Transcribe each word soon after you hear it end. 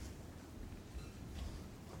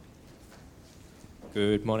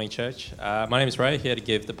Good morning, church. My name is Ray, here to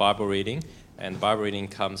give the Bible reading, and the Bible reading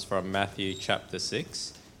comes from Matthew chapter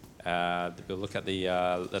 6. We'll look at the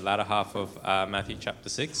latter half of Matthew chapter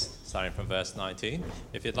 6, starting from verse 19.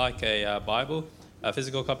 If you'd like a Bible, a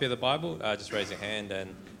physical copy of the Bible, just raise your hand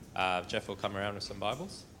and Jeff will come around with some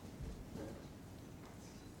Bibles.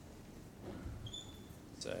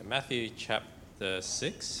 So Matthew chapter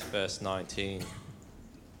 6, verse 19.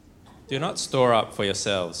 Do not store up for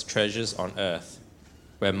yourselves treasures on earth,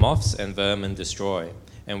 where moths and vermin destroy,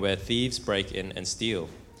 and where thieves break in and steal.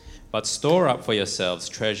 But store up for yourselves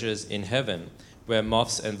treasures in heaven, where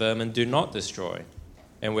moths and vermin do not destroy,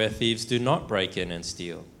 and where thieves do not break in and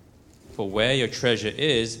steal. For where your treasure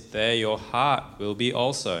is, there your heart will be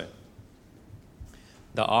also.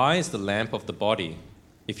 The eye is the lamp of the body.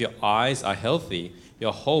 If your eyes are healthy,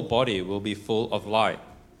 your whole body will be full of light.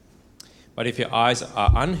 But if your eyes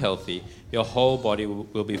are unhealthy, your whole body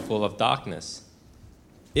will be full of darkness.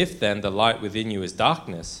 If then the light within you is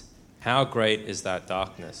darkness, how great is that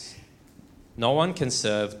darkness? No one can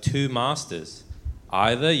serve two masters.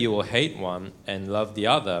 Either you will hate one and love the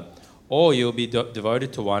other, or you will be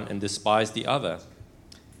devoted to one and despise the other.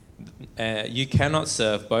 You cannot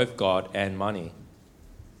serve both God and money.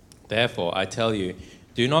 Therefore, I tell you,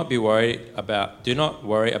 do not worry about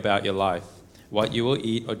your life, what you will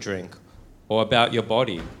eat or drink, or about your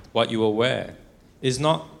body, what you will wear. Is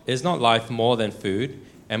not life more than food,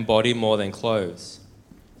 and body more than clothes?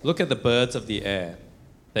 Look at the birds of the air.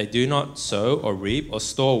 They do not sow or reap or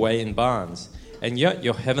store away in barns, and yet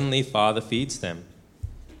your heavenly Father feeds them.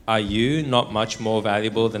 Are you not much more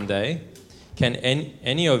valuable than they? Can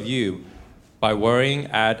any of you, by worrying,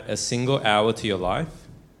 add a single hour to your life?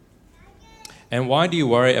 And why do you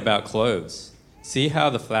worry about clothes? See how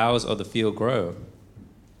the flowers of the field grow.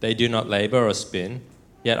 They do not labor or spin.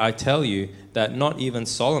 Yet I tell you that not even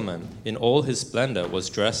Solomon, in all his splendor, was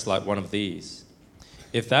dressed like one of these.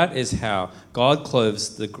 If that is how God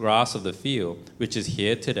clothes the grass of the field, which is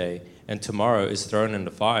here today and tomorrow is thrown in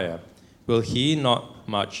the fire, will he not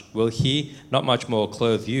much more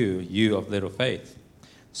clothe you, you of little faith?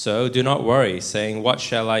 So do not worry, saying, what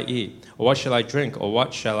shall I eat, or what shall I drink, or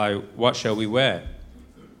what shall we wear?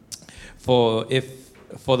 For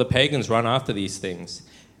the pagans run after these things,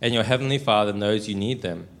 and your heavenly Father knows you need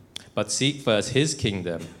them. But seek first his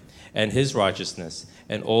kingdom and his righteousness,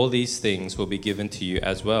 and all these things will be given to you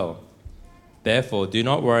as well. Therefore, do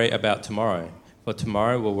not worry about tomorrow, for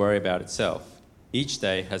tomorrow will worry about itself. Each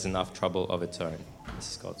day has enough trouble of its own.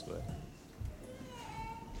 This is God's word.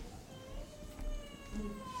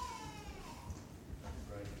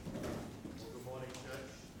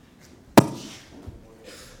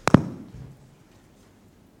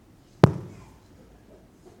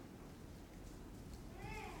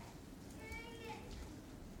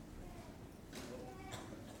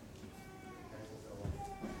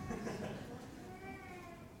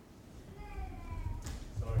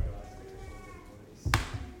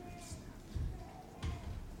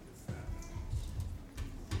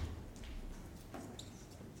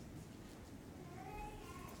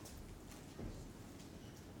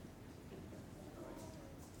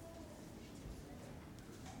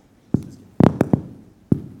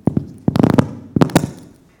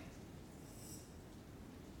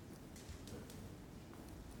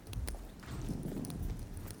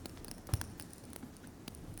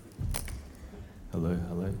 Hello.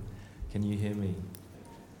 Can you hear me?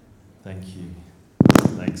 Thank you.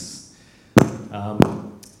 Thanks.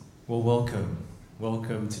 Well,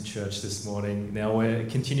 welcome to church this morning. Now we're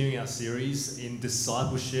continuing our series in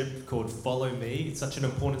discipleship called Follow Me. It's such an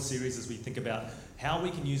important series as we think about how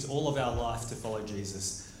we can use all of our life to follow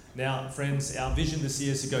Jesus. Now, friends, our vision this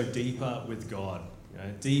year is to go deeper with God,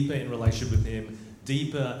 deeper in relationship with Him,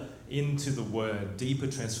 deeper into the Word, deeper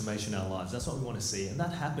transformation in our lives. That's what we want to see. And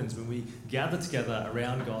that happens when we gather together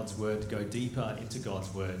around God's Word to go deeper into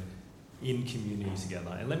God's Word in community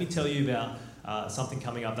together. And let me tell you about something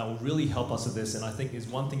coming up that will really help us with this, and I think is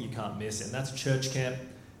one thing you can't miss, and that's Church Camp.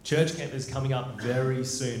 Church Camp is coming up very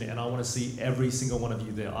soon, and I want to see every single one of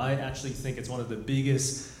you there. I actually think it's one of the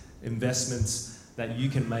biggest investments that you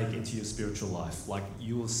can make into your spiritual life. Like,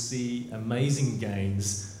 you will see amazing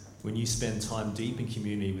gains when you spend time deep in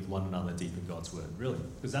community with one another, deep in God's Word, really.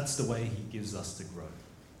 Because that's the way He gives us to grow.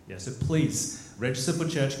 Yeah, so please, register for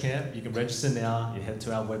Church Camp. You can register now. You head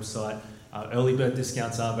to our website. Early bird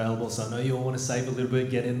discounts are available, so I know you all want to save a little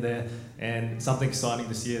bit, get in there. And something exciting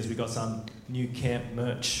this year is we've got some new camp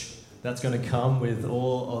merch that's going to come with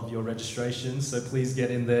all of your registrations. So please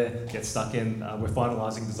get in there, get stuck in. We're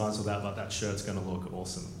finalising designs for that, but that shirt's going to look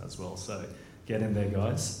awesome as well. So get in there,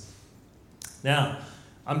 guys. Now,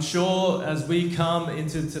 I'm sure as we come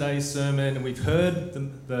into today's sermon and we've heard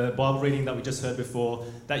the Bible reading that we just heard before,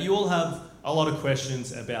 that you all have a lot of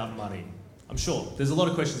questions about money. I'm sure there's a lot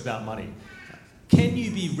of questions about money. Can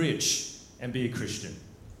you be rich and be a Christian?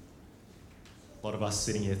 A lot of us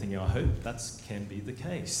sitting here thinking, I hope that can be the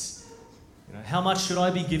case. How much should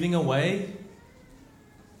I be giving away?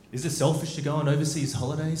 Is it selfish to go on overseas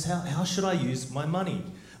holidays? How should I use my money?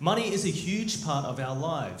 Money is a huge part of our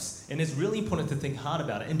lives, and it's really important to think hard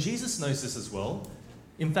about it. And Jesus knows this as well.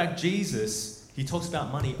 In fact, Jesus, he talks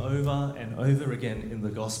about money over and over again in the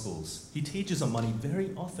Gospels. He teaches on money very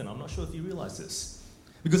often. I'm not sure if you realize this.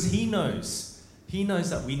 Because he knows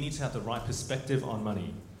that we need to have the right perspective on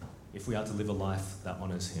money if we are to live a life that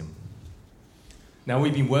honours him. Now,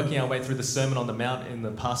 we've been working our way through the Sermon on the Mount in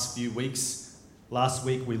the past few weeks. Last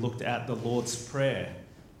week, we looked at the Lord's Prayer,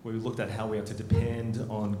 where we looked at how we are to depend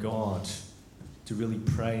on God to really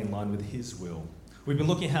pray in line with his will. We've been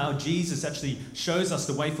looking at how Jesus actually shows us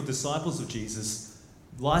the way for disciples of Jesus.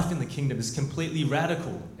 Life in the kingdom is completely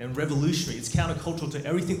radical and revolutionary. It's countercultural to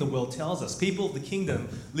everything the world tells us. People of the kingdom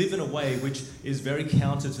live in a way which is very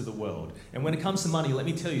counter to the world. And when it comes to money, let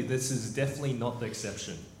me tell you, this is definitely not the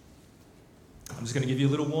exception. I'm just going to give you a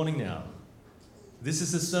little warning now. This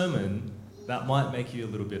is a sermon that might make you a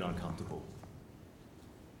little bit uncomfortable.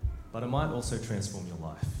 But it might also transform your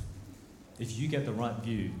life if you get the right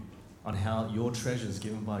view on how your treasures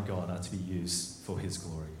given by God are to be used for his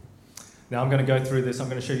glory. Now I'm going to go through this. I'm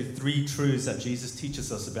going to show you 3 truths that Jesus teaches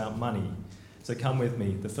us about money. So come with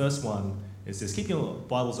me. The first one is this. Keep your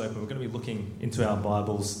Bibles open. We're going to be looking into our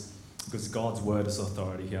Bibles because God's word is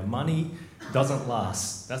authority here. Money doesn't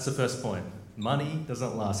last. That's the first point. Money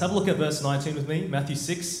doesn't last. Have a look at verse 19 with me. Matthew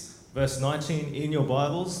 6, verse 19 in your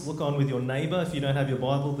Bibles. Look on with your neighbour if you don't have your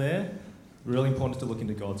Bible there. Really important to look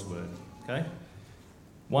into God's word. Okay?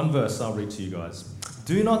 One verse I'll read to you guys.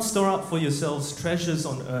 Do not store up for yourselves treasures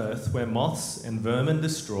on earth where moths and vermin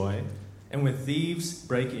destroy and where thieves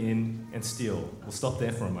break in and steal. We'll stop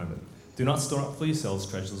there for a moment. Do not store up for yourselves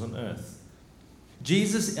treasures on earth.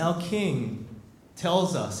 Jesus, our King,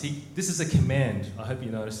 tells us, this is a command. I hope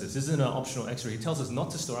you notice this. This isn't an optional extra. He tells us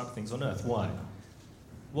not to store up things on earth. Why?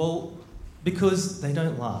 Well, because they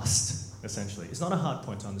don't last, essentially. It's not a hard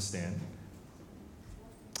point to understand.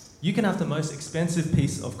 You can have the most expensive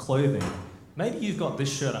piece of clothing. Maybe you've got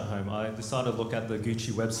this shirt at home. I decided to look at the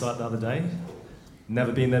Gucci website the other day.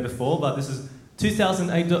 Never been there before, but this is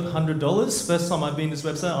 $2,800. First time I've been to this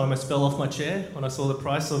website, I almost fell off my chair when I saw the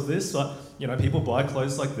price of this. So, people buy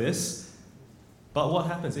clothes like this. But what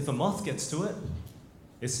happens? If a moth gets to it,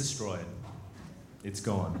 it's destroyed. It's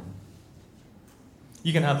gone.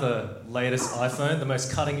 You can have the latest iPhone, the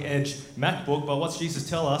most cutting-edge MacBook, but what's Jesus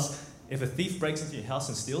tell us? If a thief breaks into your house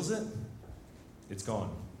and steals it, it's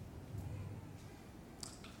gone.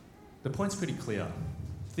 The point's pretty clear.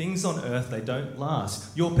 Things on earth, they don't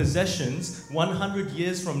last. Your possessions, 100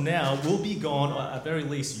 years from now, will be gone, or at very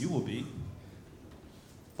least you will be.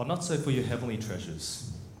 But not so for your heavenly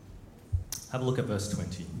treasures. Have a look at verse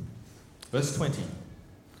 20. Verse 20.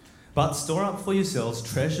 But store up for yourselves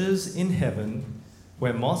treasures in heaven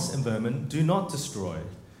where moths and vermin do not destroy,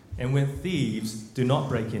 and where thieves do not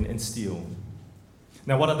break in and steal.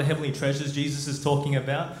 Now, what are the heavenly treasures Jesus is talking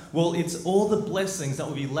about? Well, it's all the blessings that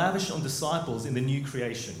will be lavished on disciples in the new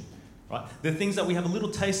creation. Right? The things that we have a little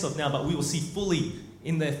taste of now, but we will see fully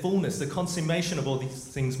in their fullness, the consummation of all these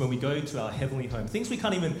things when we go to our heavenly home. Things we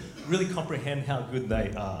can't even really comprehend how good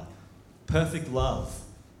they are. Perfect love,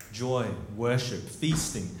 joy, worship,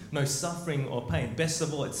 feasting, no suffering or pain. Best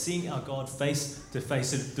of all, it's seeing our God face to face.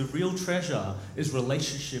 So the real treasure is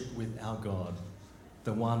relationship with our God,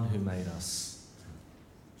 the one who made us.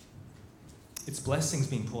 It's blessings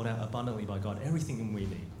being poured out abundantly by God. Everything we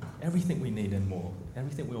need and more.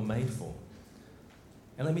 Everything we were made for.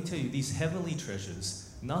 And let me tell you, these heavenly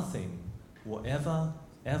treasures, nothing will ever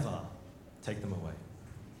take them away.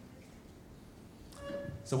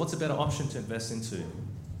 So what's a better option to invest into?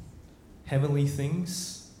 Heavenly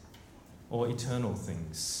things or eternal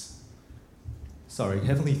things?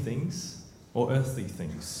 Heavenly things or earthly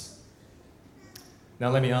things? Now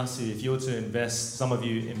let me ask you, if you were to invest, some of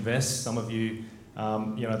you invest, some of you,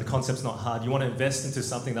 the concept's not hard. You want to invest into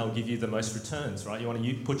something that will give you the most returns, right? You want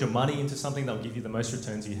to put your money into something that will give you the most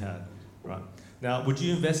returns you had, right? Now, would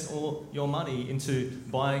you invest all your money into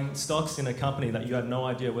buying stocks in a company that you had no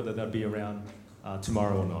idea whether they'd be around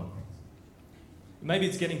tomorrow or not? Maybe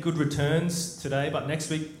it's getting good returns today, but next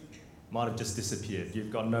week might have just disappeared.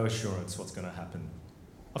 You've got no assurance what's going to happen.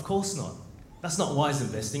 Of course not. That's not wise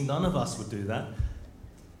investing. None of us would do that.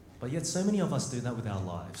 But yet so many of us do that with our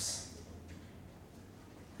lives.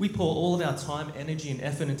 We pour all of our time, energy, and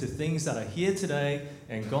effort into things that are here today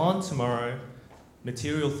and gone tomorrow,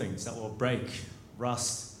 material things that will break,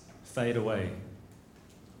 rust, fade away.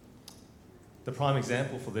 The prime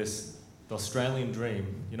example for this, the Australian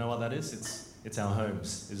dream, you know what that is? It's our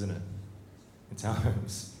homes, isn't it? It's our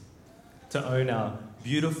homes. To own our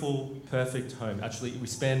beautiful, perfect home. Actually, we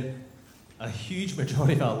spend a huge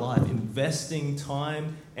majority of our life investing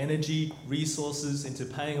time, energy, resources into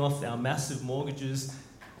paying off our massive mortgages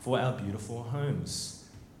for our beautiful homes,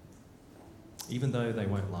 even though they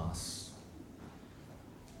won't last.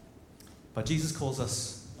 But Jesus calls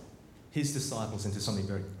us, his disciples, into something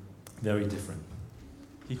very, very different.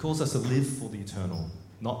 He calls us to live for the eternal,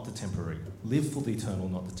 not the temporary. Live for the eternal,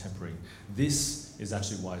 not the temporary. This is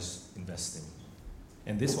actually wise investing.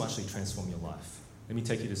 And this will actually transform your life. Let me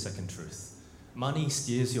take you to second truth. Money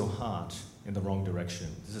steers your heart in the wrong direction.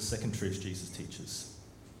 This is the second truth Jesus teaches.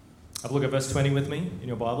 Have a look at verse 20 with me in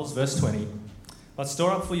your Bibles. Verse 20. But store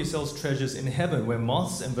up for yourselves treasures in heaven where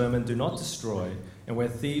moths and vermin do not destroy and where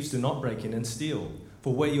thieves do not break in and steal.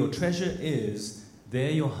 For where your treasure is, there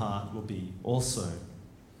your heart will be also.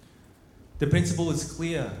 The principle is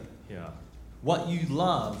clear here. What you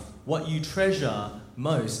love, what you treasure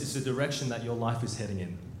most is the direction that your life is heading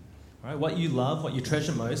in. Right? What you love, what you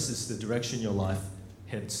treasure most is the direction your life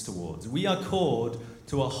heads towards. We are called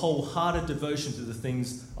to a wholehearted devotion to the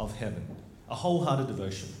things of heaven. A wholehearted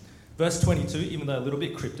devotion. Verse 22, even though a little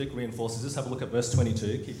bit cryptic, reinforces this. Have a look at verse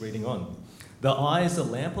 22. Keep reading on. The eye is the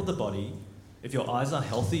lamp of the body. If your eyes are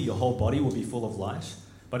healthy, your whole body will be full of light.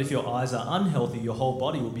 But if your eyes are unhealthy, your whole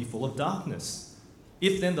body will be full of darkness.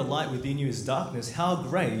 If then the light within you is darkness, how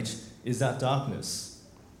great is that darkness?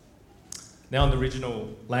 Now in the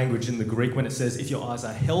original language, in the Greek, when it says, if your eyes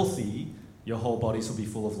are healthy, your whole bodies will be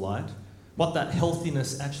full of light. What that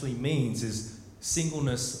healthiness actually means is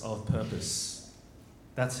singleness of purpose.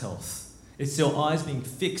 That's health. It's your eyes being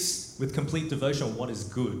fixed with complete devotion on what is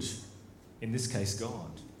good. In this case,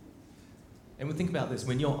 God. And we think about this.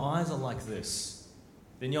 When your eyes are like this,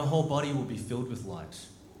 then your whole body will be filled with light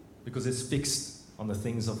because it's fixed on the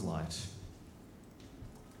things of light.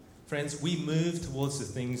 Friends, we move towards the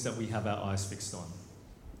things that we have our eyes fixed on.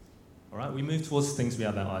 All right? We move towards the things we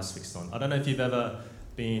have our eyes fixed on. I don't know if you've ever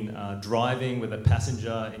been driving with a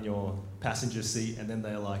passenger in your passenger seat and then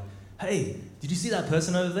they're like, hey, did you see that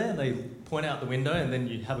person over there? They point out the window and then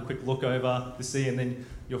you have a quick look over to see and then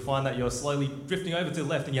you'll find that you're slowly drifting over to the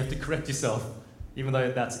left and you have to correct yourself, even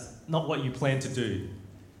though that's not what you plan to do.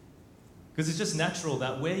 Because it's just natural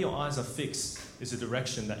that where your eyes are fixed is the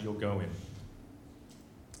direction that you'll go in.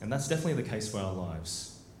 And that's definitely the case for our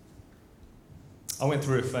lives. I went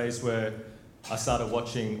through a phase where I started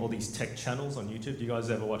watching all these tech channels on YouTube. Do you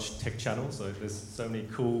guys ever watch tech channels? So there's so many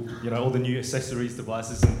cool, all the new accessories,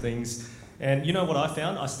 devices and things. And you know what I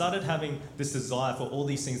found? I started having this desire for all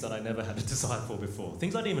these things that I never had a desire for before.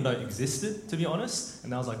 Things I didn't even know existed, to be honest.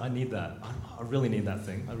 And I was like, I need that. I really need that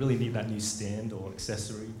thing. I really need that new stand or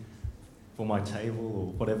accessory for my table or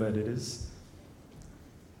whatever it is.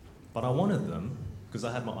 But I wanted them because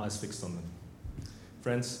I had my eyes fixed on them.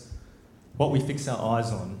 Friends, what we fix our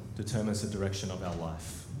eyes on determines the direction of our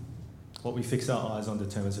life. What we fix our eyes on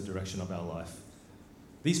determines the direction of our life.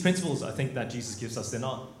 These principles, I think, that Jesus gives us, they're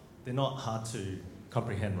not hard to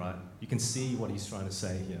comprehend, right? You can see what he's trying to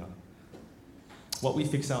say here. What we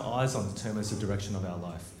fix our eyes on determines the direction of our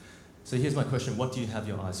life. So here's my question. What do you have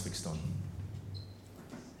your eyes fixed on?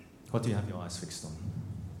 What do you have your eyes fixed on?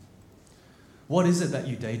 What is it that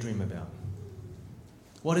you daydream about?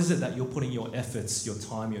 What is it that you're putting your efforts, your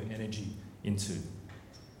time, your energy into?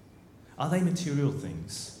 Are they material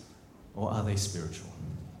things or are they spiritual?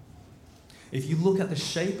 If you look at the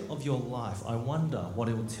shape of your life, I wonder what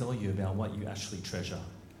it will tell you about what you actually treasure.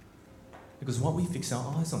 Because what we fix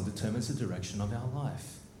our eyes on determines the direction of our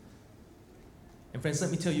life. And friends,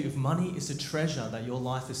 let me tell you, if money is a treasure that your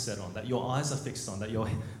life is set on, that your eyes are fixed on, that your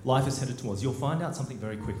life is headed towards, you'll find out something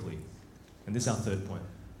very quickly. And this is our third point.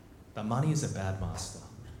 That money is a bad master.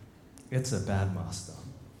 It's a bad master.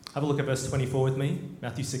 Have a look at verse 24 with me.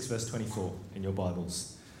 Matthew 6, verse 24 in your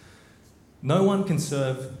Bibles. No one can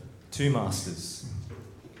serve two masters.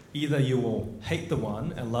 Either you will hate the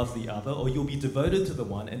one and love the other, or you'll be devoted to the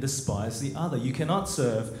one and despise the other. You cannot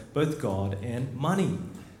serve both God and money.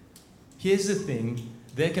 Here's the thing.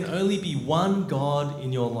 There can only be one God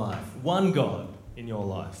in your life. One God in your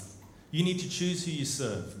life. You need to choose who you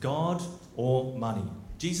serve, God or money.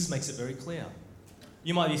 Jesus makes it very clear.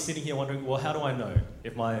 You might be sitting here wondering, well, how do I know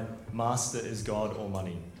if my master is God or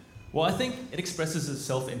money? Well, I think it expresses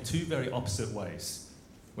itself in two very opposite ways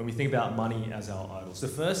when we think about money as our idols. The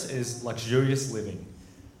first is luxurious living.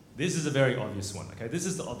 This is a very obvious one, okay? This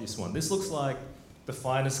is the obvious one. This looks like the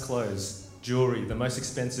finest clothes, jewelry, the most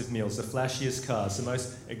expensive meals, the flashiest cars, the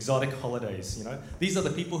most exotic holidays, you know? These are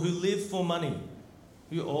the people who live for money,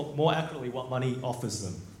 or more accurately, what money offers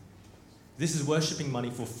them. This is worshipping money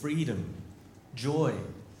for freedom, joy,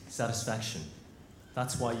 satisfaction.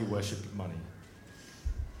 That's why you worship money.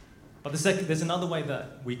 But there's another way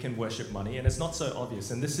that we can worship money, and it's not so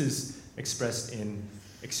obvious, and this is expressed in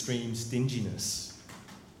extreme stinginess.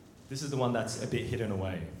 This is the one that's a bit hidden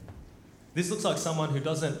away. This looks like someone who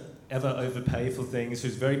doesn't ever overpay for things,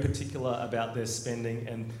 who's very particular about their spending,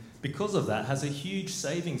 and because of that has a huge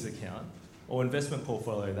savings account or investment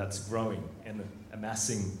portfolio that's growing and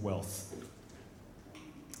amassing wealth.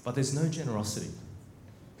 But there's no generosity.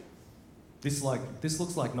 This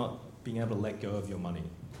looks like not being able to let go of your money.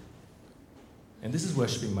 And this is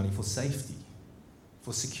worshipping money for safety,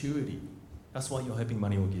 for security. That's what you're hoping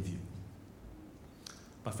money will give you.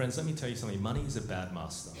 But friends, let me tell you something. Money is a bad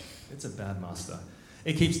master. It's a bad master.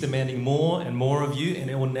 It keeps demanding more and more of you, and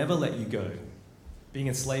it will never let you go. Being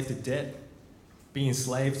enslaved to debt, being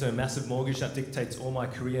enslaved to a massive mortgage that dictates all my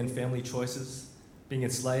career and family choices, being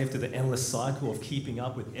enslaved to the endless cycle of keeping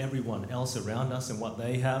up with everyone else around us and what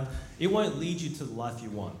they have, it won't lead you to the life you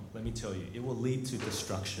want, let me tell you. It will lead to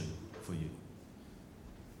destruction for you.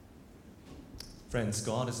 Friends,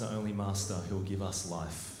 God is the only master who will give us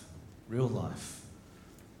life, real life.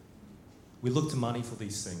 We look to money for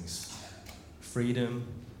these things: freedom,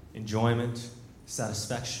 enjoyment,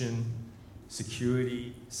 satisfaction,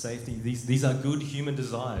 security, safety. These are good human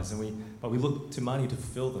desires, but we look to money to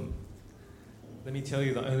fulfill them. Let me tell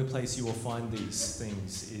you, the only place you will find these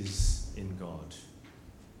things is in God.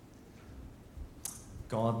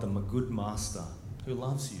 God, the good master, who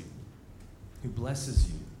loves you, who blesses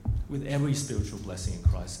you with every spiritual blessing in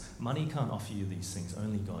Christ. Money can't offer you these things,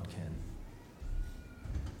 only God can.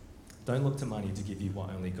 Don't look to money to give you what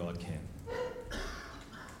only God can.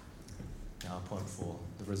 Now, point 4,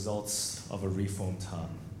 the results of a reformed heart.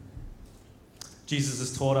 Jesus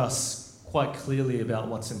has taught us quite clearly about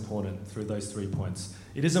what's important through those 3 points.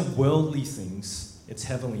 It isn't worldly things, it's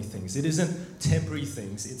heavenly things. It isn't temporary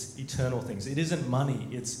things, it's eternal things. It isn't money,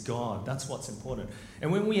 it's God. That's what's important.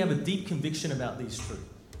 And when we have a deep conviction about these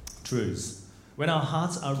truths, when our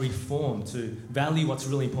hearts are reformed to value what's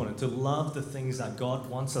really important, to love the things that God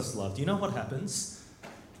wants us to love, do you know what happens?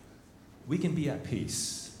 We can be at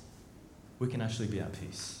peace. We can actually be at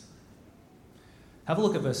peace. Have a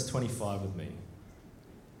look at verse 25 with me.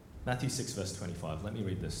 Matthew 6, verse 25. Let me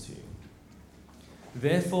read this to you.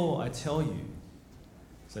 Therefore, I tell you,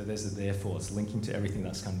 so there's a therefore, it's linking to everything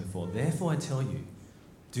that's come before. Therefore, I tell you,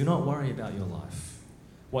 do not worry about your life,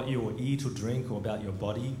 what you will eat or drink, or about your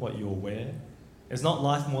body, what you will wear. Is not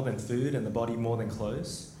life more than food, and the body more than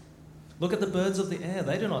clothes? Look at the birds of the air.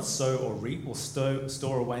 They do not sow or reap or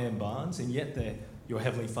store away in barns, and yet your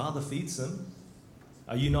heavenly Father feeds them.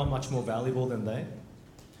 Are you not much more valuable than they?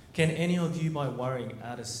 Can any of you, by worrying,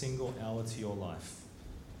 add a single hour to your life?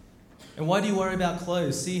 And why do you worry about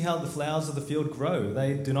clothes? See how the flowers of the field grow.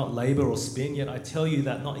 They do not labor or spin, yet I tell you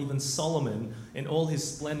that not even Solomon in all his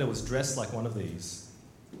splendor was dressed like one of these.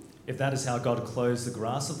 If that is how God clothes the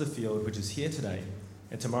grass of the field, which is here today,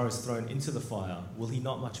 and tomorrow is thrown into the fire, will he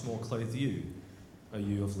not much more clothe you, O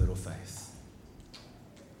you of little faith?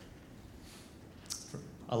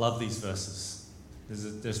 I love these verses.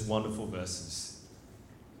 There's wonderful verses.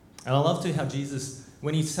 And I love too how Jesus,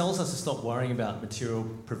 when he tells us to stop worrying about material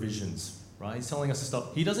provisions, right? He's telling us to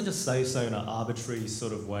stop. He doesn't just say so in an arbitrary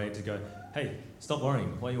sort of way to go, hey, stop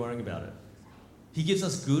worrying. Why are you worrying about it? He gives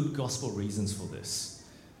us good gospel reasons for this.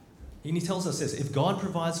 And he tells us this: if God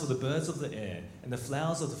provides for the birds of the air and the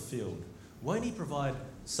flowers of the field, won't he provide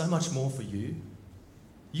so much more for you?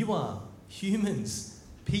 You are humans,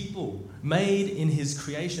 people made in his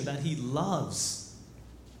creation that he loves.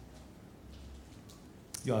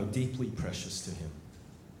 You are deeply precious to him.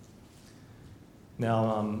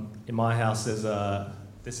 Now, in my house, there's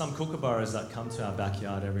some kookaburras that come to our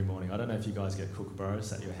backyard every morning. I don't know if you guys get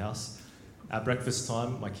kookaburras at your house. At breakfast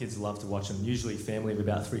time, my kids love to watch them, usually a family of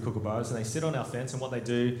about 3 kookaburras, and they sit on our fence, and what they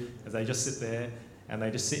do is they just sit there, and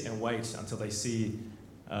they just sit and wait until they see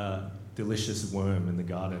a delicious worm in the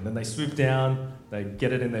garden. Then they swoop down, they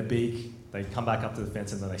get it in their beak, they come back up to the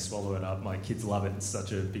fence, and then they swallow it up. My kids love it. It's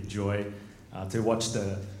such a big joy to watch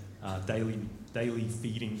the daily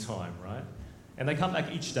feeding time, right? And they come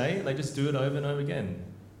back each day, and they just do it over and over again,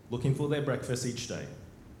 looking for their breakfast each day.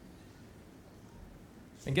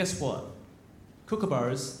 And guess what?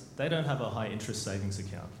 Kookaburras, they don't have a high interest savings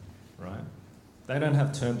account, right? They don't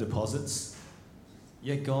have term deposits.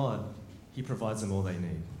 Yet God, he provides them all they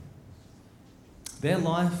need. Their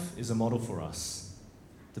life is a model for us,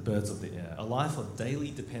 the birds of the air, a life of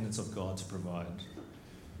daily dependence of God to provide.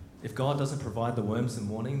 If God doesn't provide the worms in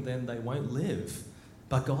the morning, then they won't live.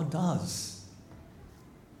 But God does.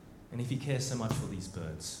 And if he cares so much for these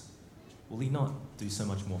birds, will he not do so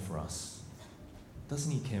much more for us?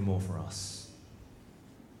 Doesn't he care more for us?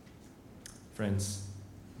 Friends,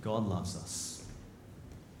 God loves us.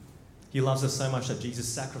 He loves us so much that Jesus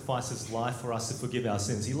sacrificed his life for us to forgive our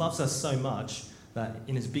sins. He loves us so much that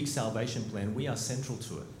in his big salvation plan, we are central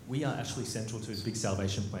to it. We are actually central to his big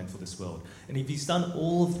salvation plan for this world. And if he's done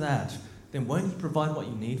all of that, then won't he provide what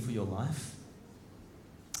you need for your life?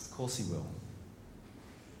 Of course he will.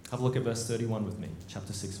 Have a look at verse 31 with me,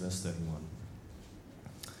 chapter 6, verse 31.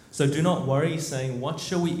 So do not worry, saying, what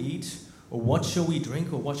shall we eat? Or what shall we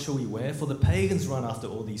drink? Or what shall we wear? For the pagans run after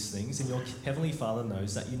all these things, and your heavenly Father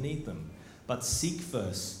knows that you need them. But seek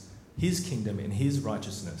first his kingdom and his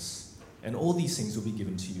righteousness, and all these things will be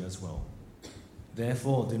given to you as well.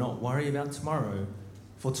 Therefore, do not worry about tomorrow,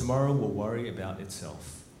 for tomorrow will worry about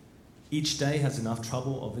itself. Each day has enough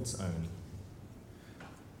trouble of its own.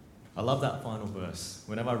 I love that final verse.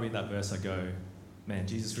 Whenever I read that verse, I go, man,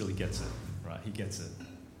 Jesus really gets it, right? He gets it.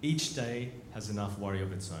 Each day has enough worry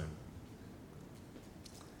of its own.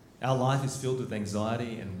 Our life is filled with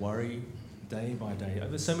anxiety and worry day by day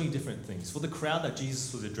over so many different things. For the crowd that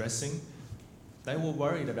Jesus was addressing, they were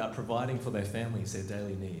worried about providing for their families their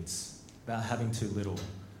daily needs, about having too little.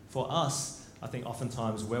 For us, I think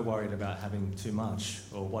oftentimes we're worried about having too much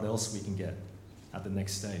or what else we can get at the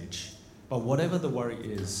next stage. But whatever the worry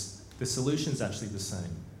is, the solution is actually the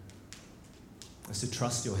same. It's to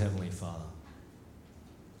trust your Heavenly Father.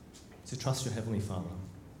 To trust your Heavenly Father.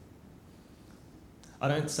 I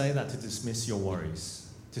don't say that to dismiss your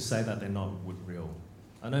worries, to say that they're not real.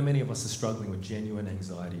 I know many of us are struggling with genuine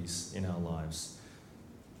anxieties in our lives.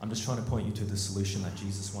 I'm just trying to point you to the solution that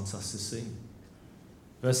Jesus wants us to see.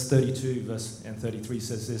 Verse 32 and 33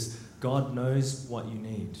 says this, God knows what you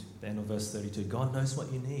need. The end of verse 32, God knows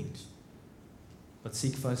what you need. But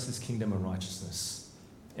seek first his kingdom and righteousness,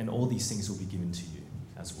 and all these things will be given to you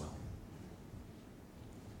as well.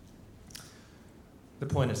 The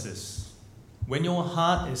point is this, when your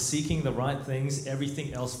heart is seeking the right things,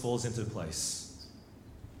 everything else falls into place.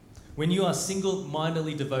 When you are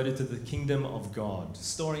single-mindedly devoted to the kingdom of God,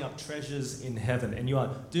 storing up treasures in heaven, and you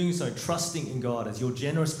are doing so trusting in God as your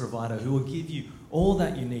generous provider who will give you all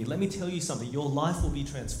that you need, let me tell you something, your life will be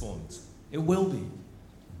transformed. It will be.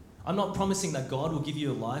 I'm not promising that God will give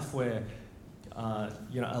you a life where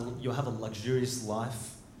you'll have a luxurious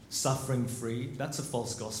life, suffering-free. That's a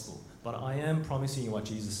false gospel. But I am promising you what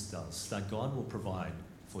Jesus does, that God will provide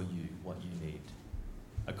for you what you need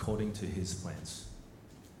according to his plans.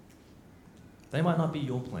 They might not be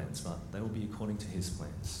your plans, but they will be according to his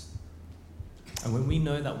plans. And when we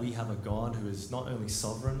know that we have a God who is not only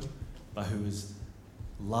sovereign, but who is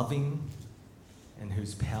loving and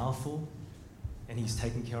who's powerful, and he's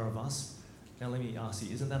taking care of us, now let me ask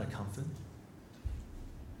you, isn't that a comfort?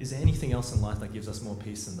 Is there anything else in life that gives us more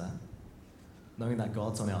peace than that? Knowing that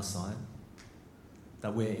God's on our side,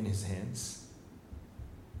 that we're in his hands.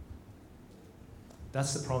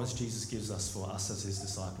 That's the promise Jesus gives us for us as his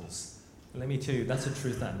disciples. And let me tell you, that's a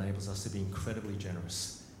truth that enables us to be incredibly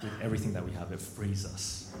generous with everything that we have. It frees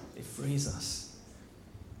us. It frees us.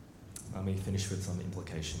 Let me finish with some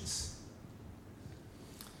implications.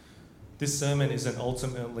 This sermon isn't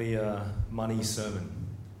ultimately a money sermon,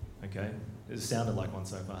 okay? It sounded like one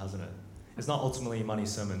so far, hasn't it? It's not ultimately a money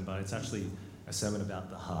sermon, but it's actually a sermon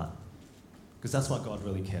about the heart. Because that's what God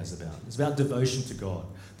really cares about. It's about devotion to God.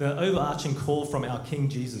 The overarching call from our King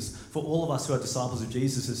Jesus, for all of us who are disciples of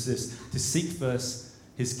Jesus, is this, to seek first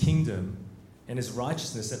his kingdom and his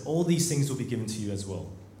righteousness, and all these things will be given to you as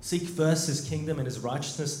well. Seek first his kingdom and his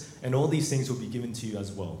righteousness, and all these things will be given to you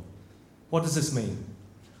as well. What does this mean?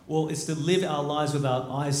 Well, it's to live our lives with our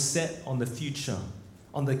eyes set on the future,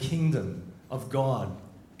 on the kingdom of God,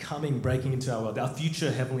 breaking into our world, our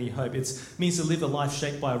future heavenly hope. It means to live a life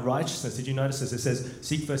shaped by righteousness. Did you notice this? It says,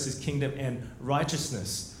 seek first his kingdom and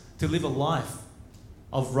righteousness. To live a life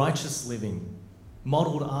of righteous living,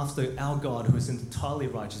 modeled after our God who is entirely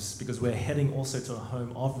righteous, because we're heading also to a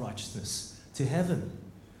home of righteousness, to heaven.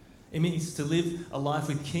 It means to live a life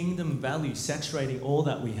with kingdom values, saturating all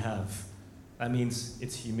that we have. That means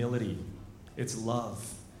it's humility, it's love,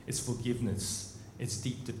 it's forgiveness, it's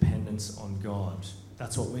deep dependence on God.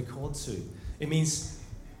 That's what we're called to. It means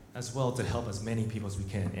as well to help as many people as we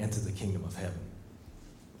can enter the kingdom of heaven.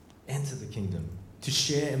 Enter the kingdom. To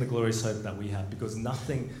share in the glorious hope that we have, because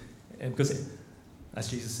as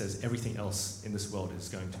Jesus says, everything else in this world is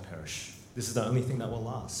going to perish. This is the only thing that will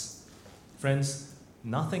last. Friends,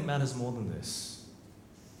 Nothing matters more than this.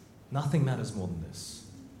 Nothing matters more than this.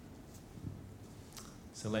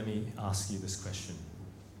 So let me ask you this question.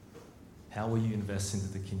 How will you invest into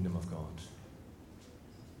the kingdom of God?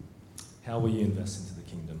 How will you invest into the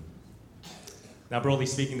kingdom? Now, broadly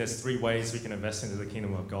speaking, there's three ways we can invest into the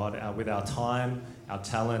kingdom of God: with our time, our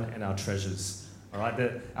talent, and our treasures. All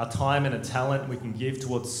right, our time and a talent we can give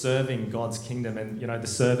towards serving God's kingdom. And, the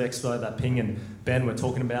Serve Expo that Ping and Ben were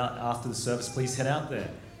talking about after the service, please head out there.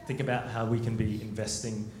 Think about how we can be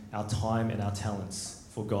investing our time and our talents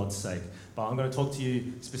for God's sake. But I'm going to talk to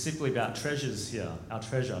you specifically about treasures here, our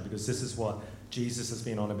treasure, because this is what Jesus has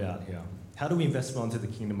been on about here. How do we invest more into the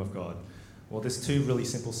kingdom of God? Well, there's two really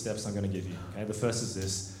simple steps I'm going to give you. Okay, the first is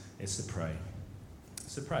this: it's to pray.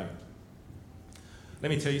 It's to pray. Let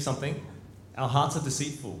me tell you something. Our hearts are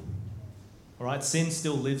deceitful. All right, sin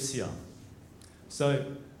still lives here.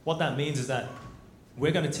 So what that means is that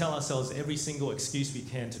we're going to tell ourselves every single excuse we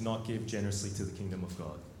can to not give generously to the kingdom of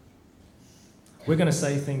God. We're going to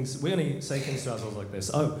say things to ourselves like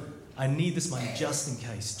this: oh, I need this money just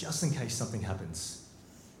in case something happens.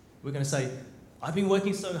 We're going to say, I've been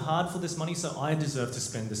working so hard for this money, so I deserve to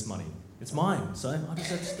spend this money. It's mine, so I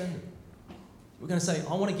deserve to spend it. We're going to say,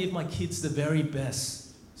 I want to give my kids the very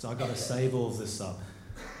best, so I've got to save all of this up.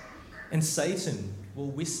 And Satan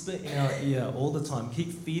will whisper in our ear all the time,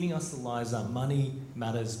 keep feeding us the lies that money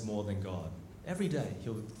matters more than God. Every day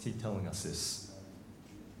he'll keep telling us this.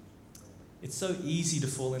 It's so easy to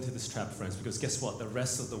fall into this trap, friends, because guess what? The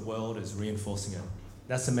rest of the world is reinforcing it.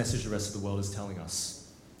 That's the message the rest of the world is telling us.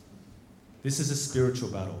 This is a spiritual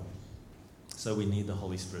battle. So we need the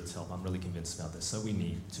Holy Spirit's help. I'm really convinced about this. So we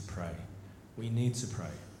need to pray. We need to pray.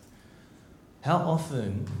 How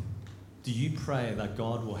often do you pray that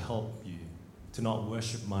God will help you to not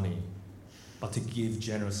worship money, but to give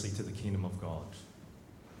generously to the kingdom of God?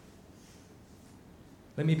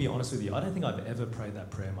 Let me be honest with you. I don't think I've ever prayed that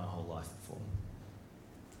prayer my whole life before.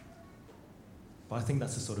 But I think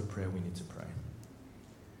that's the sort of prayer we need to pray.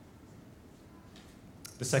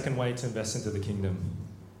 The second way to invest into the kingdom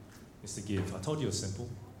is to give. I told you it was simple.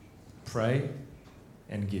 Pray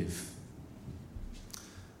and give.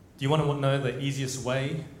 Do you want to know the easiest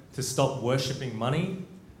way to stop worshipping money?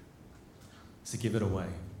 Is to give it away.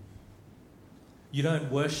 You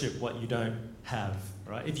don't worship what you don't have,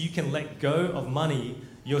 right? If you can let go of money,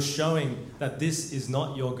 you're showing that this is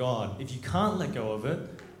not your God. If you can't let go of it,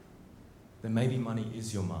 then maybe money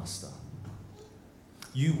is your master.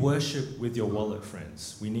 You worship with your wallet,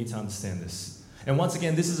 friends. We need to understand this. And once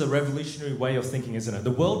again, this is a revolutionary way of thinking, isn't it?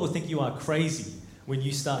 The world will think you are crazy when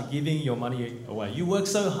you start giving your money away. You work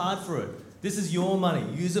so hard for it. This is your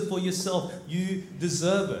money. Use it for yourself. You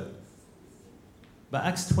deserve it. But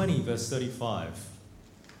Acts 20, verse 35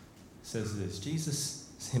 says this. Jesus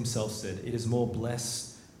himself said, "It is more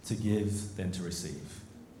blessed to give than to receive."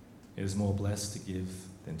 It is more blessed to give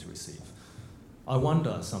than to receive. I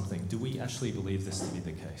wonder something. Do we actually believe this to be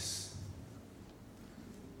the case?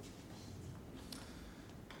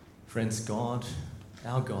 Friends, God,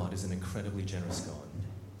 our God, is an incredibly generous God.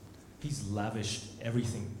 He's lavished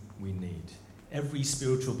everything we need. Every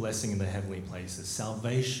spiritual blessing in the heavenly places.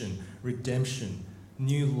 Salvation, redemption,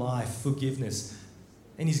 new life, forgiveness.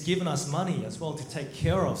 And He's given us money as well to take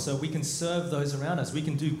care of so we can serve those around us. We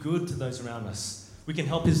can do good to those around us. We can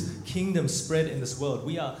help His kingdom spread in this world.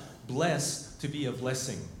 We are blessed to be a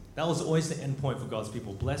blessing. That was always the end point for God's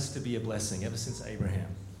people. Blessed to be a blessing ever since Abraham.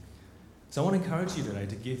 So I want to encourage you today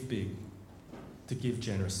to give big, to give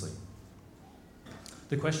generously.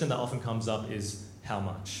 The question that often comes up is how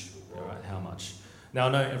much? All right, how much? Now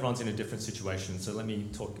I know everyone's in a different situation, so let me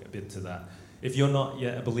talk a bit to that. If you're not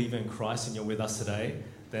yet a believer in Christ and you're with us today,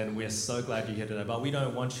 then we're so glad you're here today. But we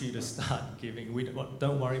don't want you to start giving.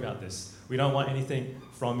 Don't worry about this. We don't want anything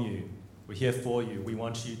from you. We're here for you. We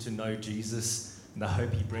want you to know Jesus and the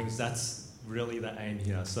hope He brings. That's really the aim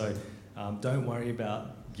here. So don't worry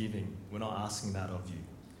about giving. We're not asking that of you.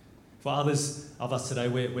 For others of us today,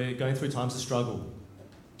 we're going through times of struggle.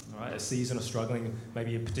 All right, a season of struggling,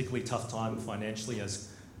 maybe a particularly tough time financially, as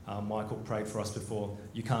Michael prayed for us before.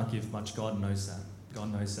 You can't give much. God knows that.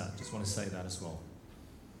 God knows that. Just want to say that as well.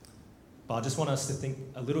 But I just want us to think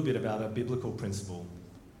a little bit about a biblical principle,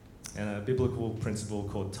 and a biblical principle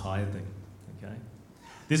called tithing. Okay,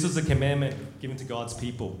 this was a commandment given to God's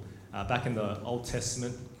people back in the Old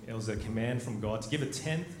Testament. It was a command from God to give a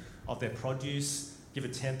tenth of their produce, give a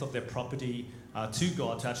tenth of their property to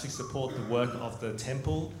God to actually support the work of the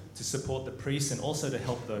temple, to support the priests, and also to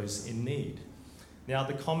help those in need. Now,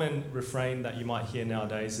 the common refrain that you might hear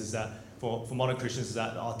nowadays is that for modern Christians is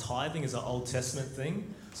that our tithing is an Old Testament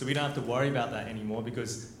thing, so we don't have to worry about that anymore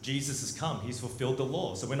because Jesus has come. He's fulfilled the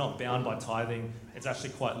law, so we're not bound by tithing. It's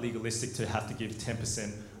actually quite legalistic to have to give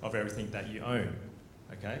 10% of everything that you own.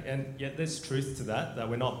 Okay, and yet there's truth to that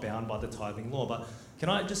we're not bound by the tithing law. But can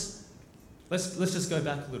I just let's just go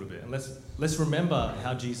back a little bit and let's remember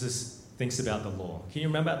how Jesus thinks about the law. Can you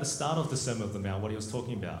remember at the start of the Sermon on the Mount what he was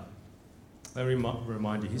talking about? Let me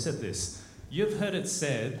remind you. He said this: "You've heard it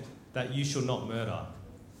said that you shall not murder,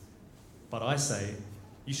 but I say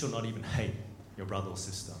you shall not even hate your brother or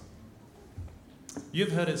sister.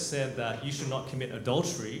 You've heard it said that you shall not commit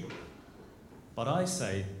adultery, but I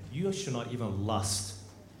say you shall not even lust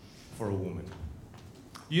for a woman.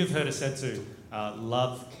 You've heard it said to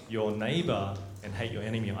love your neighbor and hate your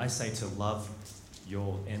enemy. I say to love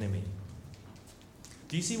your enemy."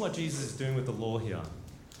 Do you see what Jesus is doing with the law here?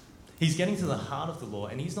 He's getting to the heart of the law,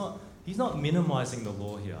 and he's not minimizing the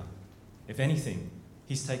law here. If anything,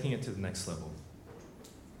 he's taking it to the next level.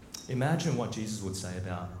 Imagine what Jesus would say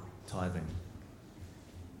about tithing.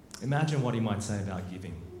 Imagine what he might say about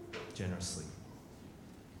giving generously.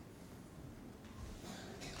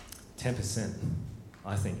 10%,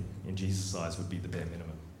 I think, in Jesus' eyes would be the bare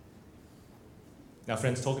minimum. Now,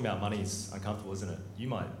 friends, talking about money is uncomfortable, isn't it? You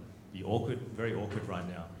might be awkward, very awkward right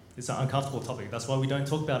now. It's an uncomfortable topic. That's why we don't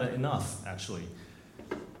talk about it enough, actually.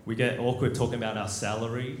 We get awkward talking about our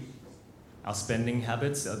salary, our spending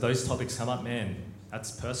habits. Those topics come up, man,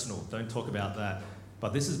 that's personal. Don't talk about that.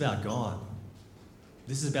 But this is about God.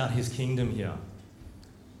 This is about his kingdom here.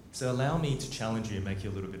 So allow me to challenge you and make you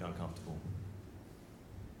a little bit uncomfortable.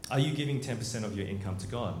 Are you giving 10% of your income to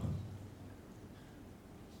God?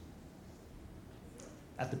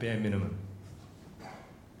 At the bare minimum.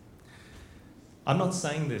 I'm not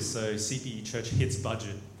saying this so CPE Church hits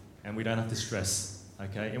budget and we don't have to stress,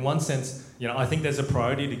 okay? In one sense, I think there's a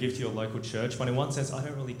priority to give to your local church, but in one sense, I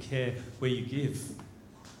don't really care where you give.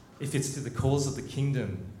 If it's to the cause of the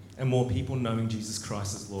kingdom and more people knowing Jesus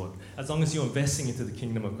Christ as Lord, as long as you're investing into the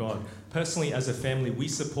kingdom of God. Personally, as a family, we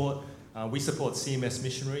support CMS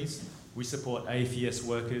missionaries, we support AFES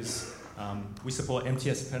workers, we support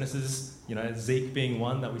MTS apprentices, Zeke being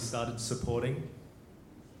one that we started supporting.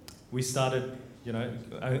 We started,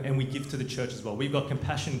 and we give to the church as well. We've got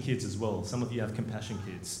Compassion Kids as well. Some of you have Compassion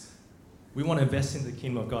Kids. We want to invest in the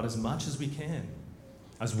kingdom of God as much as we can,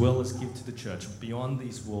 as well as give to the church beyond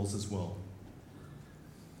these walls as well.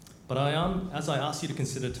 But as I ask you to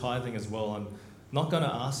consider tithing as well, I'm not going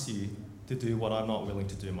to ask you to do what I'm not willing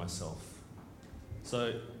to do myself.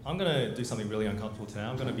 So I'm going to do something really uncomfortable today.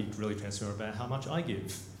 I'm going to be really transparent about how much I give.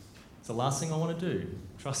 It's the last thing I want to do,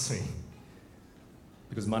 trust me,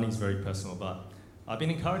 because money is very personal. But I've been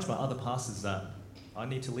encouraged by other pastors that I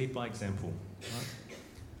need to lead by example. Right?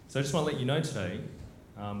 So I just want to let you know today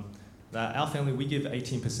that our family, we give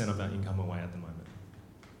 18% of our income away at the moment.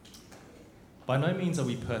 By no means are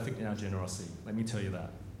we perfect in our generosity, let me tell you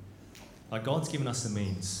that. Like, God's given us the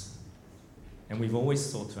means, and we've always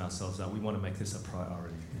thought to ourselves that we want to make this a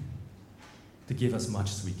priority, to give as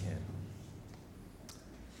much as we can.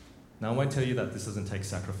 Now, I won't tell you that this doesn't take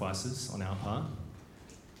sacrifices on our part.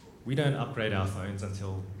 We don't upgrade our phones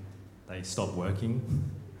until they stop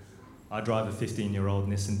working. I drive a 15-year-old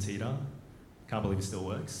Nissan Tiida. Can't believe it still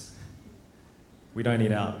works. We don't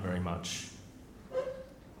eat out very much.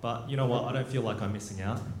 But you know what? I don't feel like I'm missing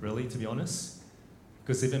out, really, to be honest.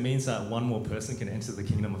 Because if it means that one more person can enter the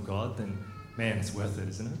kingdom of God, then, man, it's worth it,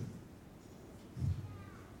 isn't it?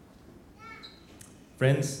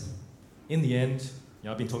 Friends, in the end,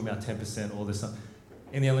 I've been talking about 10%, all this stuff.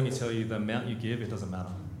 In the end, let me tell you, the amount you give, it doesn't matter,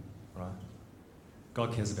 right?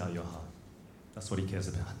 God cares about your heart. That's what he cares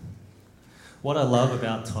about. What I love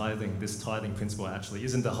about tithing, this tithing principle actually,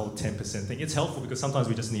 isn't the whole 10% thing. It's helpful because sometimes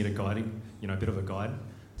we just need a guiding, a bit of a guide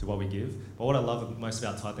to what we give. But what I love most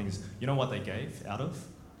about tithing is, you know what they gave out of?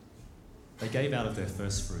 They gave out of their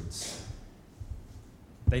first fruits.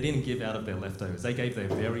 They didn't give out of their leftovers. They gave their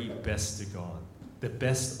very best to God. The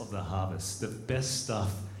best of the harvest. The best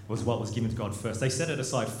stuff was what was given to God first. They set it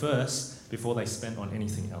aside first before they spent on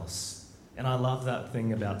anything else. And I love that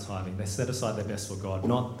thing about tithing. They set aside their best for God,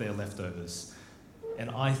 not their leftovers. And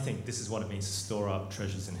I think this is what it means to store up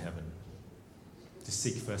treasures in heaven. To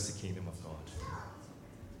seek first the kingdom of God.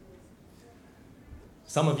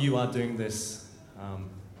 Some of you are doing this, and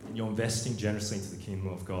you're investing generously into the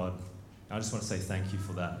kingdom of God. I just want to say thank you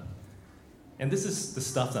for that. And this is the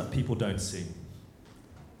stuff that people don't see.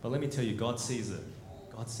 But let me tell you, God sees it.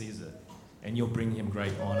 God sees it. And you'll bring him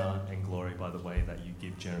great honor and glory by the way that you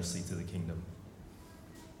give generously to the kingdom.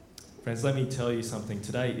 Friends, let me tell you something.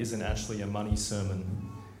 Today isn't actually a money sermon.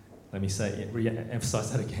 Let me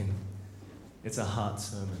emphasize that again. It's a heart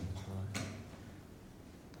sermon. Right?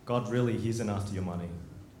 God really, He isn't after your money.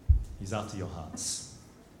 He's after your hearts.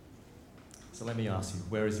 So let me ask you,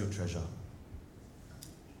 where is your treasure?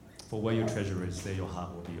 For where your treasure is, there your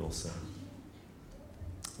heart will be also.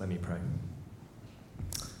 Let me pray.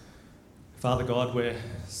 Father God, we're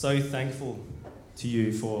so thankful to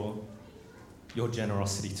you for your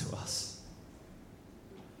generosity to us.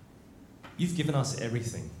 You've given us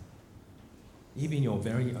everything, even your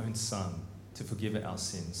very own Son, to forgive our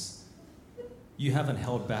sins. You haven't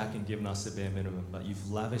held back and given us the bare minimum, but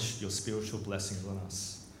you've lavished your spiritual blessings on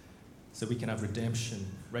us so we can have redemption,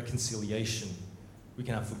 reconciliation, we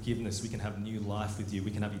can have forgiveness, we can have new life with you, we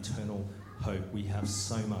can have eternal hope. We have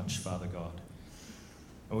so much, Father God.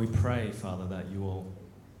 And we pray, Father, that you will,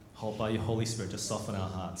 by your Holy Spirit, just soften our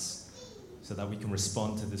hearts so that we can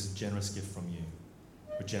respond to this generous gift from you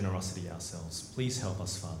with generosity ourselves. Please help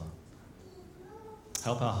us, Father.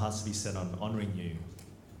 Help our hearts to be set on honouring you,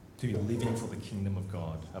 to be living for the kingdom of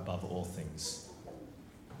God above all things.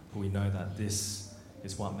 For we know that this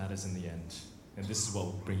is what matters in the end. And this is what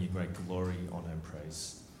will bring you great glory, honour and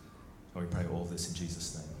praise. And we pray all this in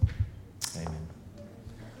Jesus' name. Amen.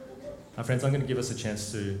 Now, friends, I'm going to give us a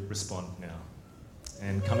chance to respond now.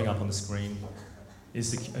 And coming up on the screen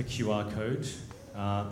is a QR code.